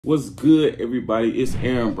What's good, everybody? It's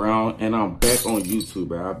Aaron Brown, and I'm back on YouTube,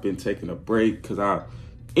 bro. I've been taking a break because I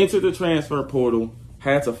entered the transfer portal,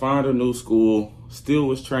 had to find a new school, still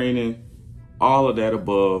was training, all of that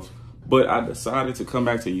above. But I decided to come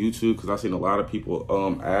back to YouTube because I've seen a lot of people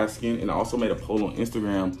asking, and I also made a poll on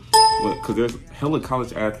Instagram because there's hella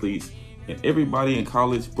college athletes, and everybody in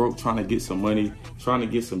college broke trying to get some money, trying to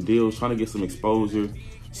get some deals, trying to get some exposure.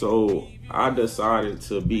 So I decided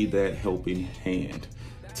to be that helping hand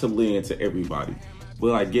to lend to everybody.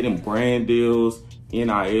 But like getting brand deals,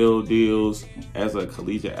 NIL deals as a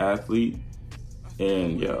collegiate athlete,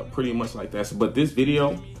 and yeah, pretty much like that. But this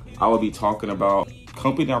video, I will be talking about a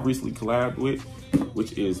company I recently collabed with,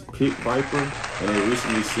 which is Pit Viper, and they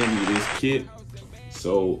recently sent me this kit.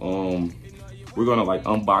 So we're gonna like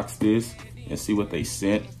unbox this and see what they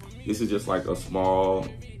sent. This is just like a small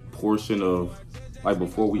portion of like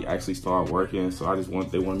before we actually start working. So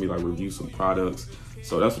they wanted me to like review some products.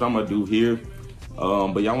 So that's what I'm gonna do here.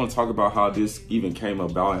 But y'all wanna talk about how this even came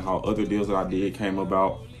about and how other deals that I did came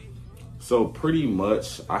about. So pretty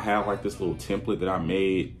much I have like this little template that I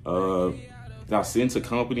made that I send to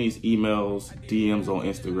companies, emails, DMs on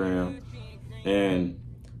Instagram. And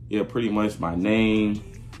yeah, pretty much my name,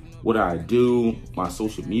 what I do, my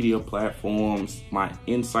social media platforms, my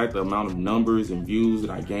insight, the amount of numbers and views that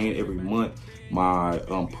I gain every month, my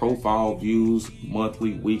profile views,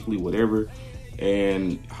 monthly, weekly, whatever,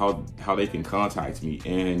 and how they can contact me.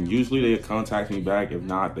 And usually they contact me back. If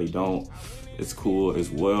not, they don't. It's cool as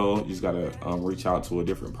well. You just gotta reach out to a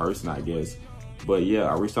different person, I guess. But yeah,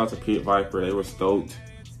 I reached out to Pit Viper. They were stoked.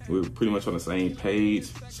 We were pretty much on the same page.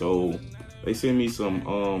 So they sent me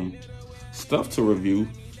some stuff to review.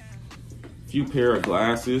 A few pair of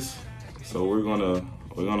glasses. So we're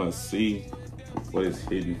gonna see what it's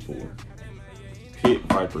hidden for. Pit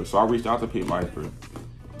Viper. So I reached out to Pit Viper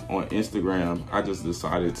on Instagram. I just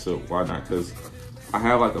decided to, why not? Because I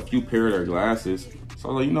have like a few pair of their glasses. So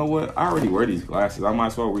I was like, you know what? I already wear these glasses. I might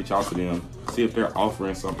as well reach out to them, see if they're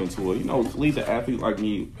offering something to a, collegiate athlete like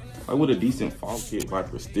me, like with a decent fall. Pit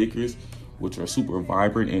Viper stickers, which are super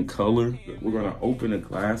vibrant in color. We're gonna open the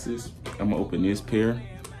glasses. I'm gonna open this pair.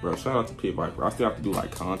 Bro, shout out to Pit Viper. I still have to do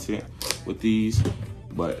like content with these,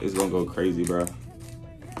 but it's gonna go crazy, bro.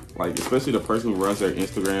 Like, especially the person who runs their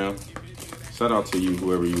Instagram. Shout out to you,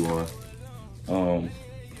 whoever you are.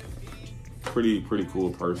 Pretty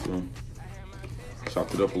cool person.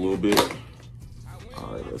 Chopped it up a little bit.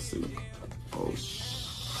 All right, let's see. Oh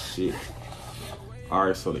shit. All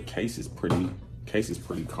right, so the case is pretty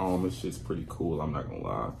calm. This shit's pretty cool, I'm not gonna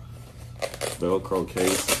lie. Velcro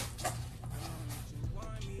case.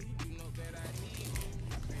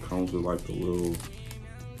 Comes with like a little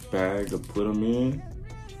bag to put them in,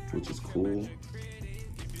 which is cool.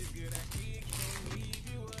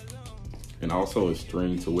 And also a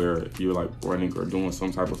string to where if you're like running or doing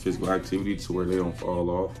some type of physical activity to where they don't fall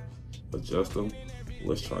off, adjust them.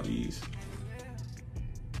 Let's try these.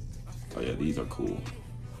 Oh yeah, these are cool.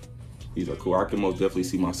 These are cool. I can most definitely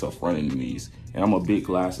see myself running in these. And I'm a big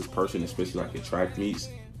glasses person, especially like at track meets.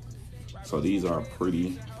 So these are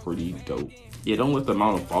pretty dope. Yeah, don't let the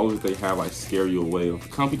amount of followers they have like scare you away. If a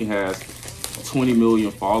company has 20 million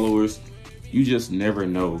followers, you just never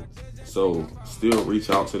know. So still reach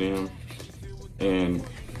out to them. And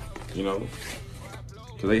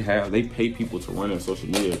because they pay people to run their social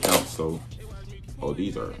media accounts. So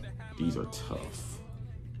these are tough.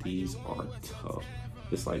 These are tough.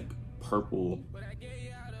 It's like purple.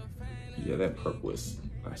 Yeah, that purple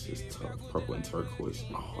that's just tough. Purple and turquoise.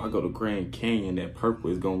 Oh, I go to Grand Canyon, that purple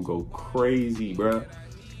is gonna go crazy, bruh.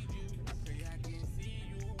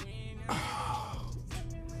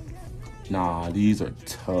 Nah, these are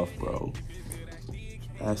tough, bro.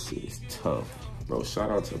 That shit is tough. Bro, shout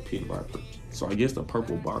out to Pit Viper. So I guess the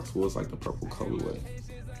purple box was like the purple colorway.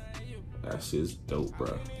 That shit's dope,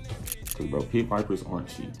 bro. Cause bro, Pit Vipers aren't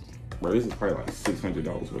cheap. Bro, this is probably like $600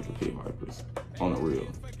 worth of Pit Vipers on the real.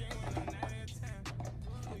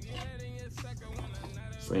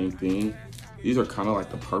 Same thing. These are kind of like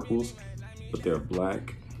the purples, but they're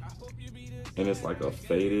black. And it's like a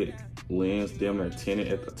faded lens, damn near tinted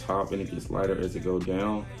at the top, and it gets lighter as it goes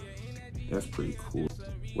down. That's pretty cool.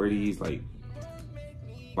 Wear these like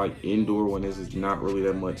indoor when there's not really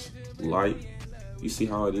that much light. You see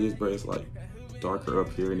how it is, bro? It's like darker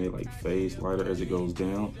up here and it like fades lighter as it goes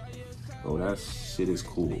down. Bro, that shit is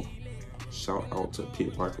cool. Shout out to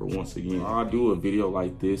Pit Viper once again. I'll do a video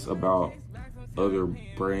like this about other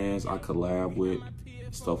brands I collab with,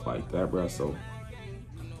 stuff like that, bro. So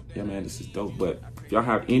yeah, man, this is dope. But if y'all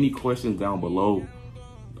have any questions down below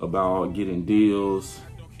about getting deals,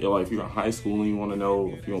 like if you're in high school and you want to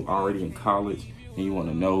know, if you're already in college and you want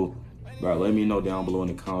to know, bro, let me know down below in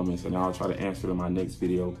the comments, and I'll try to answer it in my next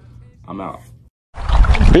video. I'm out.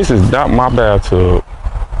 This is not my bathtub.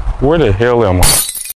 Where the hell am I?